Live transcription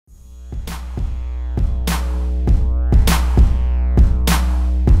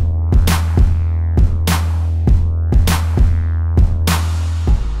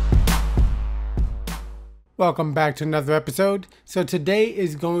Welcome back to another episode. So today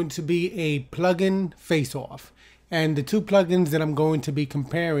is going to be a plugin face-off. And the two plugins that I'm going to be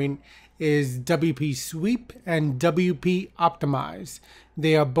comparing is WP Sweep and WP Optimize.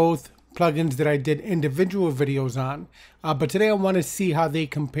 They are both plugins that I did individual videos on. But today I want to see how they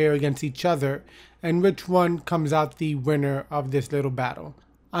compare against each other and which one comes out the winner of this little battle.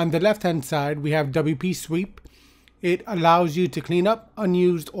 On the left-hand side, we have WP Sweep. It allows you to clean up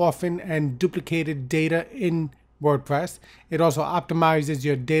unused, orphan, and duplicated data in WordPress. It also optimizes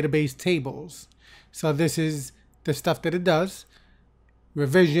your database tables. So this is the stuff that it does.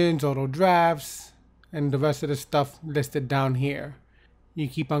 Revisions, auto drafts, and the rest of the stuff listed down here. You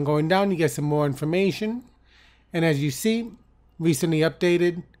keep on going down, you get some more information. And as you see, recently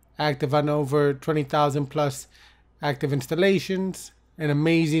updated, active on over 20,000 plus active installations, and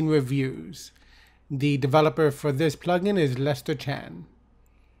amazing reviews. The developer for this plugin is Lester Chan.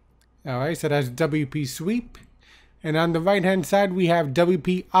 Alright, so that's WP Sweep. And on the right hand side, we have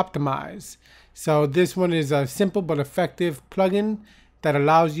WP Optimize. So this one is a simple but effective plugin that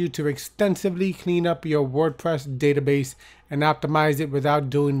allows you to extensively clean up your WordPress database and optimize it without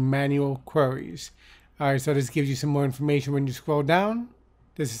doing manual queries. Alright, so this gives you some more information when you scroll down.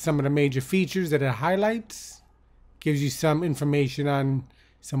 This is some of the major features that it highlights. Gives you some information on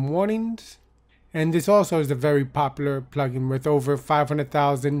some warnings. And this also is a very popular plugin with over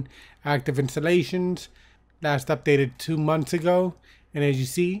 500,000 active installations. Last updated 2 months ago. And as you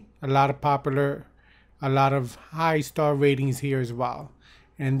see, a lot of high star ratings here as well.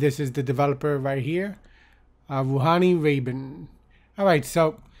 And this is the developer right here, Rouhani Rabin. Alright,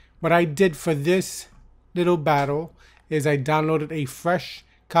 so what I did for this little battle is I downloaded a fresh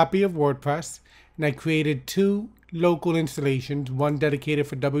copy of WordPress and I created 2 local installations, one dedicated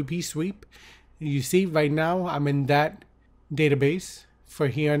for WP Sweep. You see right now I'm in that database for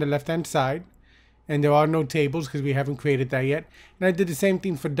here on the left hand side, and there are no tables because we haven't created that yet. And I did the same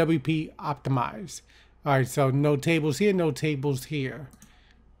thing for WP Optimize. Alright, so no tables here, no tables here.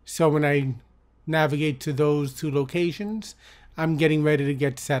 So when I navigate to those 2 locations, I'm getting ready to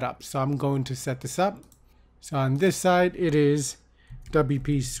get set up. So I'm going to set this up. So on this side it is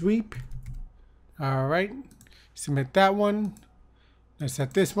WP Sweep. Alright, submit that one. Let's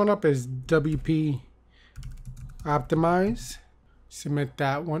set this one up as WP Optimize. Submit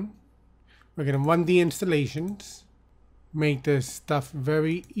that one. We're going to run the installations. Make this stuff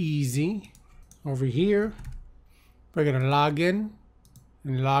very easy. Over here, we're going to log in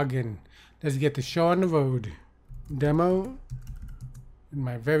and log in. Let's get the show on the road. Demo. And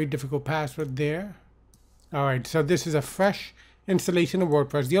my very difficult password there. Alright, so this is a fresh installation of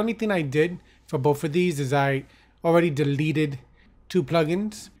WordPress. The only thing I did for both of these is I already deleted 2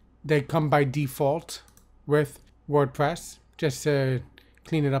 plugins that come by default with WordPress, just to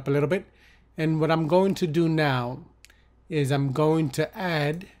clean it up a little bit. And what I'm going to do now is I'm going to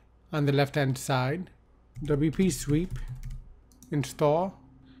add on the left hand side WP Sweep, install,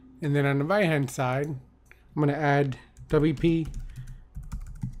 and then on the right hand side I'm going to add WP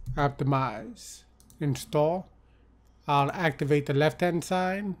Optimize, install. I'll activate the left hand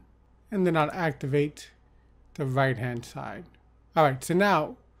side and then I'll activate the right hand side. Alright, so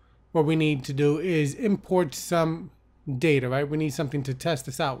now what we need to do is import some data, right? We need something to test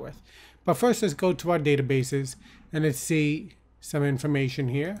this out with. But first, let's go to our databases and let's see some information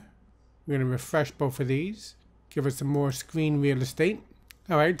here. We're going to refresh both of these, give us some more screen real estate.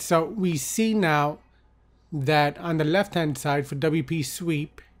 Alright, so we see now that on the left-hand side for WP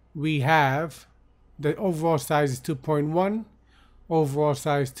Sweep, we have the overall size is 2.1, overall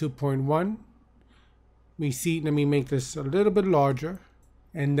size 2.1. We see, let me make this a little bit larger.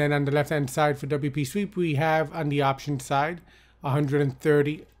 And then on the left hand side for WP Sweep, we have on the option side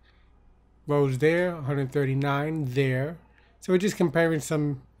 130 rows there, 139 there. So we're just comparing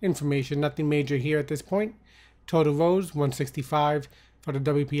some information, nothing major here at this point. Total rows 165 for the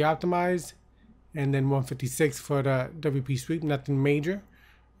WP Optimize, and then 156 for the WP Sweep, nothing major.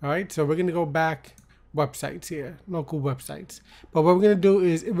 Alright, so we're going to go back websites here, local websites. But what we're going to do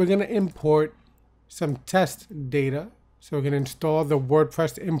is we're going to import some test data. So we're going to install the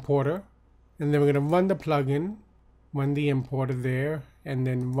WordPress importer, and then we're going to run the plugin, run the importer there, and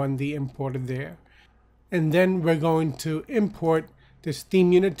then run the importer there. And then we're going to import the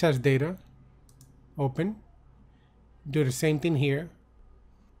Steam unit test data, open, do the same thing here,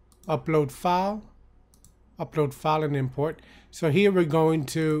 upload file and import. So here we're going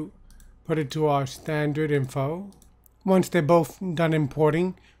to put it to our standard info. Once they're both done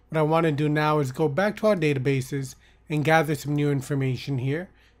importing, what I want to do now is go back to our databases and gather some new information here.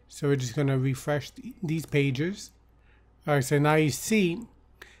 So we're just going to refresh these pages. Alright, so now you see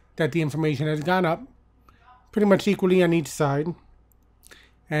that the information has gone up. pretty much equally on each side.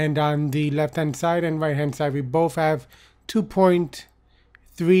 And on the left hand side and right hand side, we both have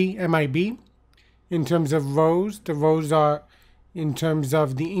 2.3 MIB. In terms of rows, the rows are, in terms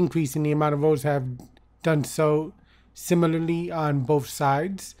of the increase in the amount of rows, have done so similarly on both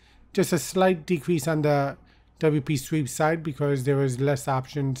sides. Just a slight decrease on the WP Sweep side because there was less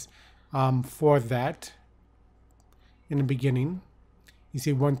options for that in the beginning. You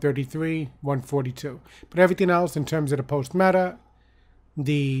see 133, 142. But everything else in terms of the post meta,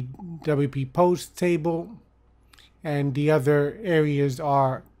 the WP post table, and the other areas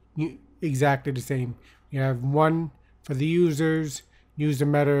are exactly the same. You have one for the users, user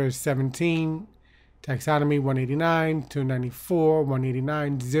meta is 17, taxonomy 189, 294,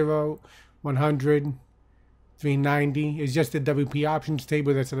 189, 0, 100, 390. It's just the WP options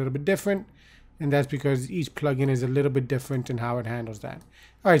table that's a little bit different. And that's because each plugin is a little bit different in how it handles that.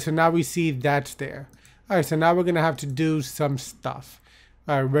 All right, so now we see that's there. All right, so now we're going to have to do some stuff.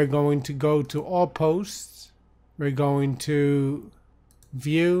 All right, we're going to go to all posts. We're going to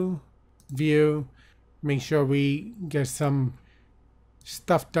view, make sure we get some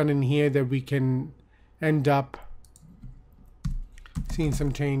stuff done in here that we can end up seeing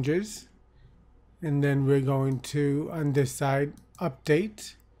some changes. And then we're going to, on this side,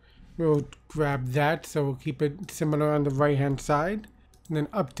 update. We'll grab that, so we'll keep it similar on the right hand side, and then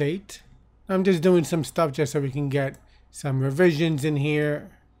update. I'm just doing some stuff just so we can get some revisions in here.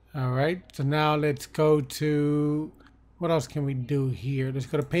 All right, so now let's go to, what else can we do here? Let's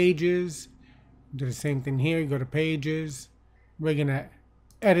go to pages, do the same thing here, go to pages. We're gonna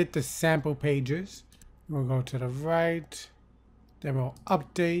edit the sample pages. We'll go to the right, then we'll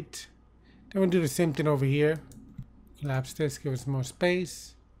update. Then we'll do the same thing over here. Collapse this, give us more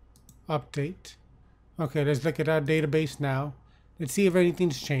space. Update. Okay, let's look at our database now. Let's see if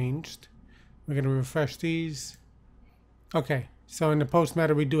anything's changed. We're going to refresh these. Okay, so in the post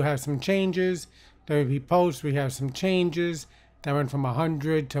meta, we do have some changes. WP post, we have some changes. That went from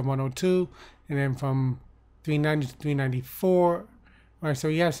 100 to 102, and then from 390 to 394. All right, so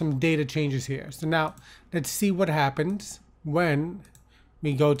we have some data changes here. So now let's see what happens when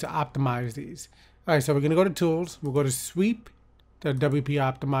we go to optimize these. All right, so we're going to go to tools. We'll go to sweep, the WP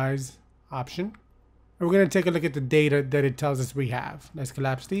optimize option. And we're going to take a look at the data that it tells us we have. Let's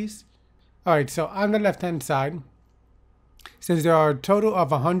collapse these. All right, so on the left hand side, it says there are a total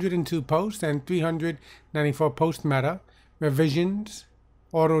of 102 posts and 394 post meta, revisions,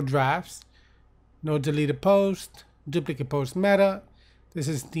 auto drafts, no deleted post, duplicate post meta. This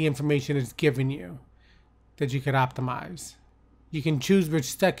is the information it's giving you that you can optimize. You can choose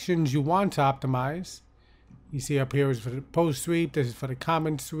which sections you want to optimize. You see up here is for the post sweep, this is for the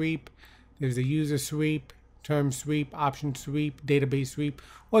comment sweep, there's the user sweep, term sweep, option sweep, database sweep,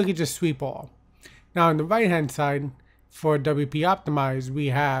 or you can just sweep all. Now on the right hand side for WP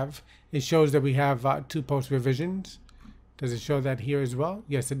Optimize, it shows that we have 2 post revisions. Does it show that here as well?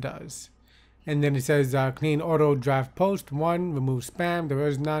 Yes, it does. And then it says clean auto draft post 1, remove spam, there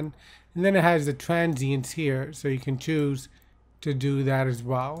is none. And then it has the transients here, so you can choose to do that as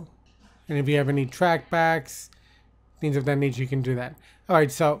well. And if you have any trackbacks, things of that nature, you can do that. All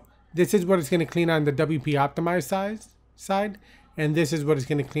right, so this is what it's going to clean on the WP Optimize side, and this is what it's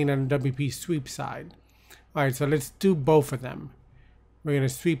going to clean on the WP Sweep side. All right, so let's do both of them. We're going to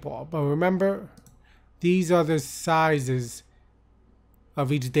sweep all, but remember, these are the sizes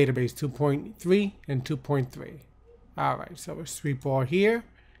of each database, 2.3 and 2.3. All right, so we'll sweep all here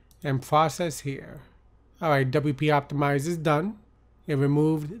and process here. All right, WP Optimize is done. It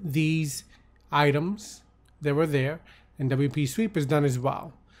removed these items that were there, and WP Sweep is done as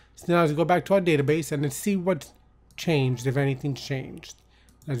well. So now let's go back to our database and let's see what's changed, if anything's changed.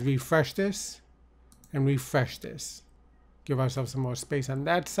 Let's refresh this and refresh this. Give ourselves some more space on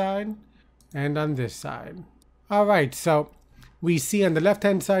that side and on this side. All right, so we see on the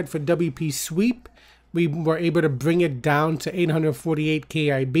left-hand side for WP Sweep, we were able to bring it down to 848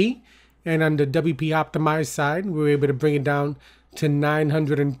 KIB. And on the WP Optimize side, we were able to bring it down to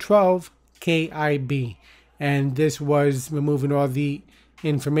 912 KIB. And this was removing all the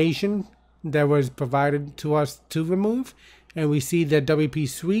information that was provided to us to remove. And we see that WP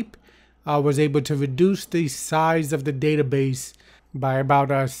Sweep was able to reduce the size of the database by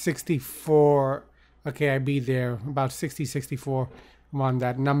about 64 KIB there, about 64 on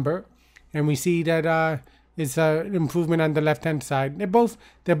that number. And we see that it's an improvement on the left-hand side.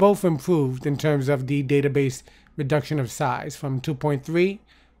 They're both improved in terms of the database reduction of size from 2.3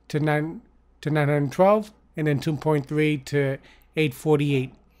 to 912, and then 2.3 to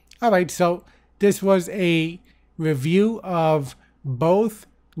 848. All right, so this was a review of both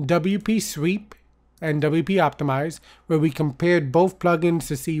WP Sweep and WP Optimize, where we compared both plugins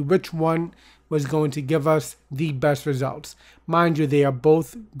to see which one was going to give us the best results. Mind you, they are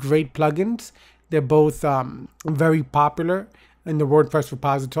both great plugins. They're both very popular in the WordPress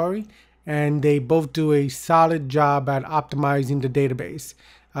repository, and they both do a solid job at optimizing the database.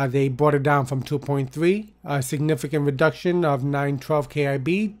 They brought it down from 2.3, a significant reduction of 912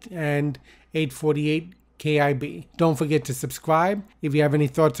 KIB and 848 KIB. Don't forget to subscribe. If you have any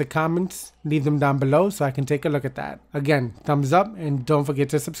thoughts or comments, leave them down below so I can take a look at that. Again, thumbs up and don't forget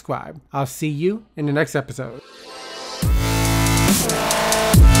to subscribe. I'll see you in the next episode.